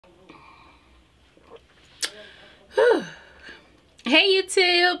Hey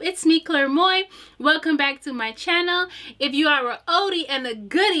YouTube, it's me Claire Moy. Welcome back to my channel. If you are a oldie and a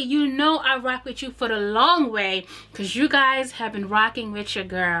goodie, you know I rock with you for the long way because you guys have been rocking with your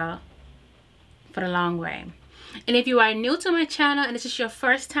girl for the long way. And if you are new to my channel and this is your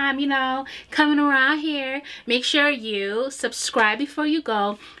first time, coming around here, make sure you subscribe before you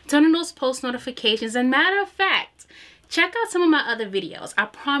go, turn on those post notifications, and matter of fact, check out some of my other videos. I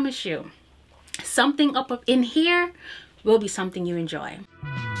promise you, something up in here will be something you enjoy.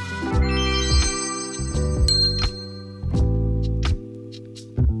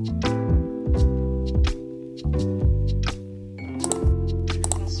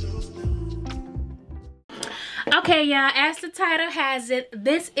 Okay, y'all, as the title has it,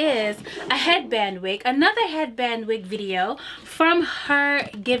 this is a headband wig, another headband wig video from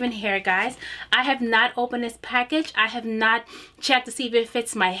herGivenHair, guys. I have not opened this package. I have not checked to see if it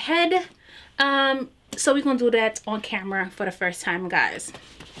fits my head. So we're gonna do that on camera for the first time, guys.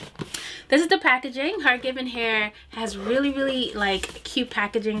 This is the packaging. herGivenHair has really like cute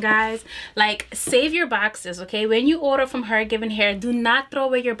packaging, guys. Like, save your boxes, okay? When you order from herGivenHair, do not throw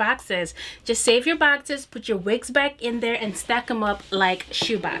away your boxes. Just save your boxes, put your wigs back in there, and stack them up like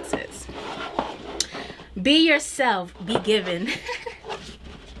shoe boxes. Be yourself, be given.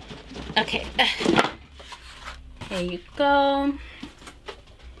 Okay, here you go.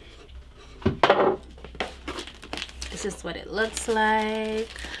 This is what it looks like.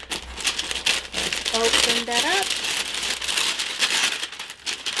 Open that up.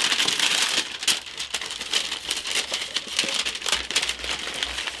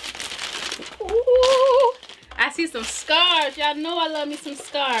 Ooh, I see some scars. Y'all know I love me some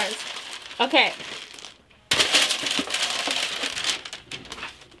scars. Okay.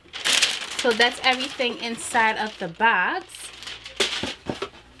 So that's everything inside of the box.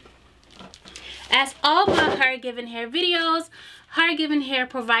 As all my herGivenHair videos, herGivenHair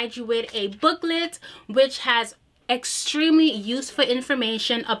provides you with a booklet which has extremely useful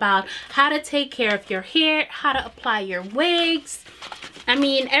information about how to take care of your hair, how to apply your wigs. I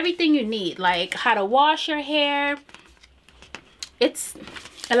mean, everything you need, like how to wash your hair. It's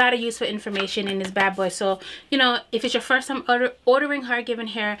a lot of useful information in this bad boy. So, if it's your first time ordering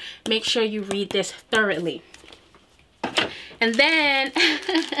herGivenHair, make sure you read this thoroughly. And then...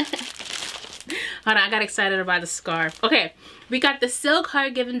 Hold on, I got excited about the scarf. Okay, we got the silk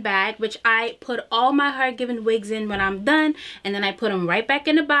herGiven bag, which I put all my herGiven wigs in when I'm done, and then I put them right back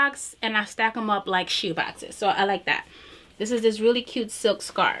in the box and I stack them up like shoe boxes. So I like that. This is this really cute silk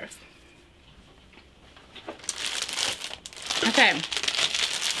scarf. Okay.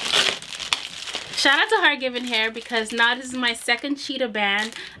 Shout out to herGivenHair because now this is my second cheetah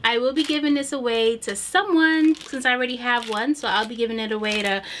band. I will be giving this away to someone since I already have one. So I'll be giving it away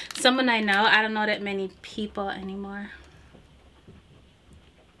to someone I know. I don't know that many people anymore.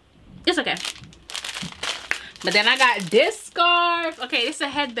 It's okay. But then I got this scarf. Okay, this is a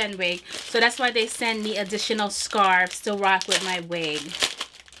headband wig. So that's why they send me additional scarves to rock with my wig.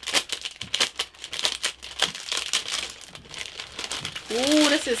 Ooh,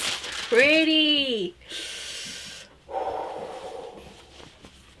 this is pretty.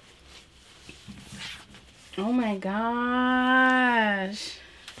 Oh my gosh.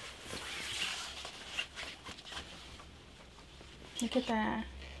 Look at that.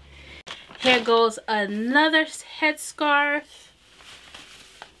 Here goes another headscarf.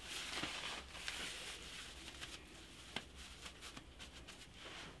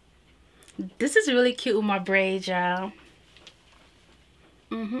 This is really cute with my braids, y'all.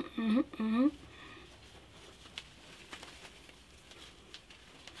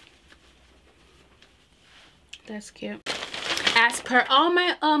 That's cute. As per all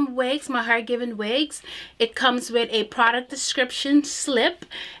my wigs, my herGiven wigs, it comes with a product description slip.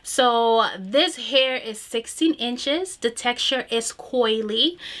 So this hair is 16 inches. The texture is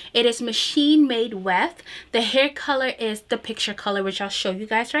coily. It is machine made weft. The hair color is the picture color, which I'll show you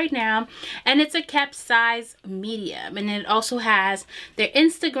guys right now. And it's a cap size medium. And it also has their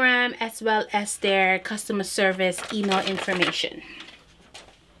Instagram as well as their customer service email information.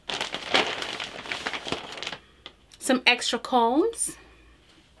 Some extra combs,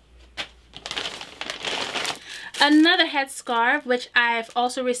 another headscarf which I've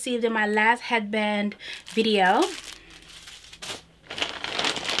also received in my last headband video.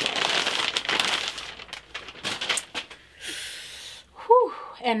 Whew.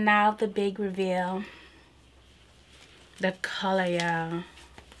 And now the big reveal. The color, y'all,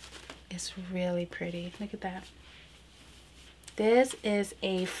 is really pretty. Look at that. This is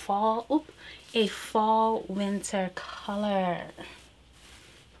a fall winter color.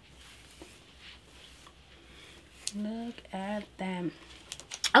 Look at that. time.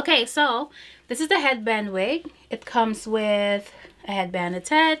 Okay, so this is the headband wig. It comes with a headband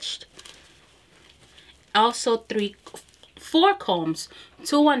attached. Also 4 combs,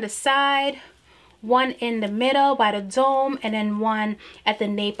 2 on the side, 1 in the middle by the dome, and then 1 at the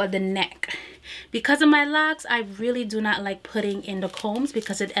nape of the neck. Because of my locks, I really do not like putting in the combs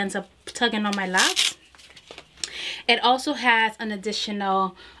because it ends up tugging on my locks. It also has an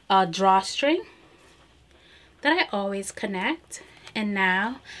additional drawstring that I always connect. And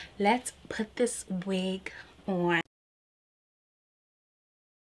now let's put this wig on.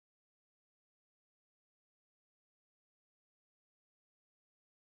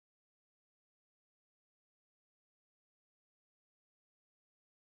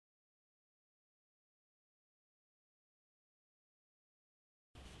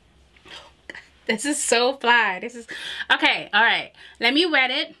 This is so fly. This is okay. All right, let me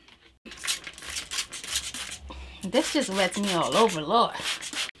wet it. This just wets me all over, Lord.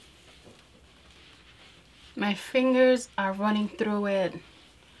 My fingers are running through it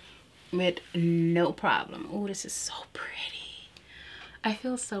with no problem. Oh, this is so pretty. I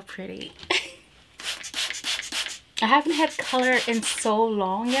feel so pretty. I haven't had color in so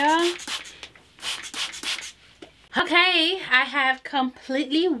long, y'all. Okay, I have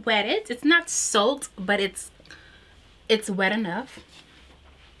completely wet it. It's not soaked, but it's wet enough.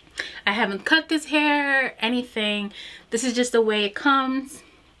 I haven't cut this hair, anything. This is just the way it comes.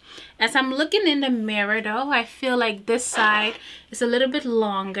 As I'm looking in the mirror though, I feel like this side is a little bit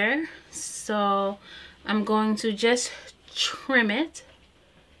longer. So I'm going to just trim it.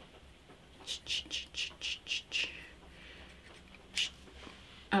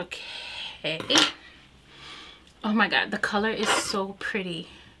 Okay. Oh my god, the color is so pretty.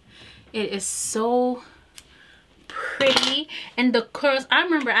 It is so pretty. And the curls, I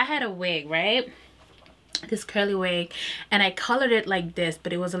remember I had a wig, right? This curly wig, and I colored it like this,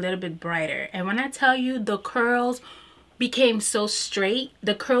 but it was a little bit brighter. And when I tell you, the curls became so straight.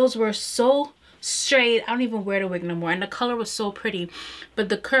 The curls were so straight. I don't even wear the wig no more, and the color was so pretty. But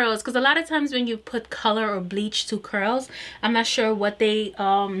the curls, because a lot of times when you put color or bleach to curls, I'm not sure what they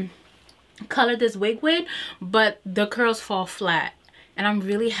color this wig with, but the curls fall flat. And I'm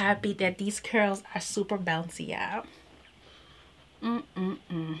really happy that these curls are super bouncy out.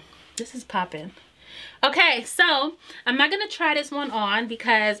 This is popping. Okay, so I'm not gonna try this one on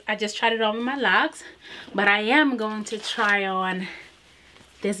because I just tried it on with my locks, but I am going to try on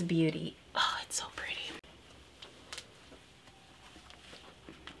this beauty. Oh, it's so pretty.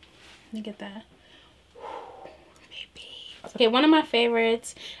 Look at that. Baby. Okay, one of my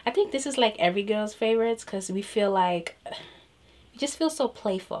favorites. I think this is like every girl's favorites because we feel like you just feel so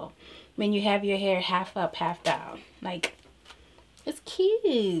playful when you have your hair half up, half down. Like, it's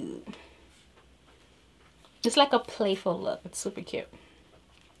cute. It's like a playful look. It's super cute.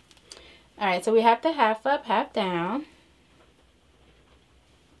 All right, so we have the half up, half down.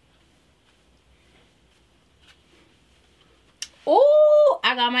 Oh,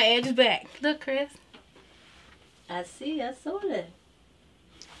 I got my edges back. Look, Chris. I see. I saw that.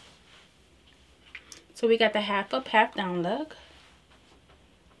 So we got the half up, half down look.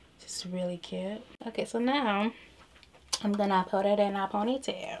 Just really cute. Okay, so now I'm gonna put it in a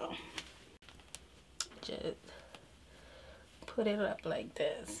ponytail. Just put it up like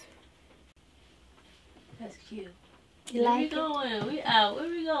this. That's cute. You Where like we it? going? We out. Where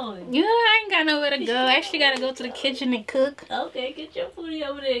we going? Yeah, I ain't got nowhere to go. I actually gotta go to the kitchen and cook. Okay, get your foodie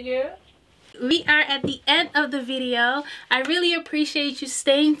over there, girl. We are at the end of the video. I really appreciate you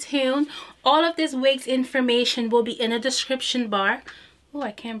staying tuned. All of this wig's information will be in the description bar. Oh,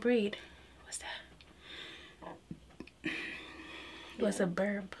 I can't breathe. What's that? It was a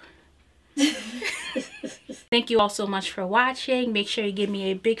burp. Thank you all so much for watching. Make sure you give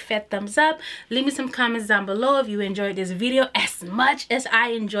me a big fat thumbs up. Leave me some comments down below if you enjoyed this video as much as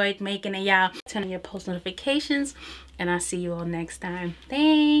I enjoyed making it, y'all. Turn on your post notifications, and I'll see you all next time.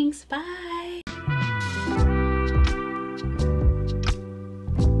 Thanks. Bye.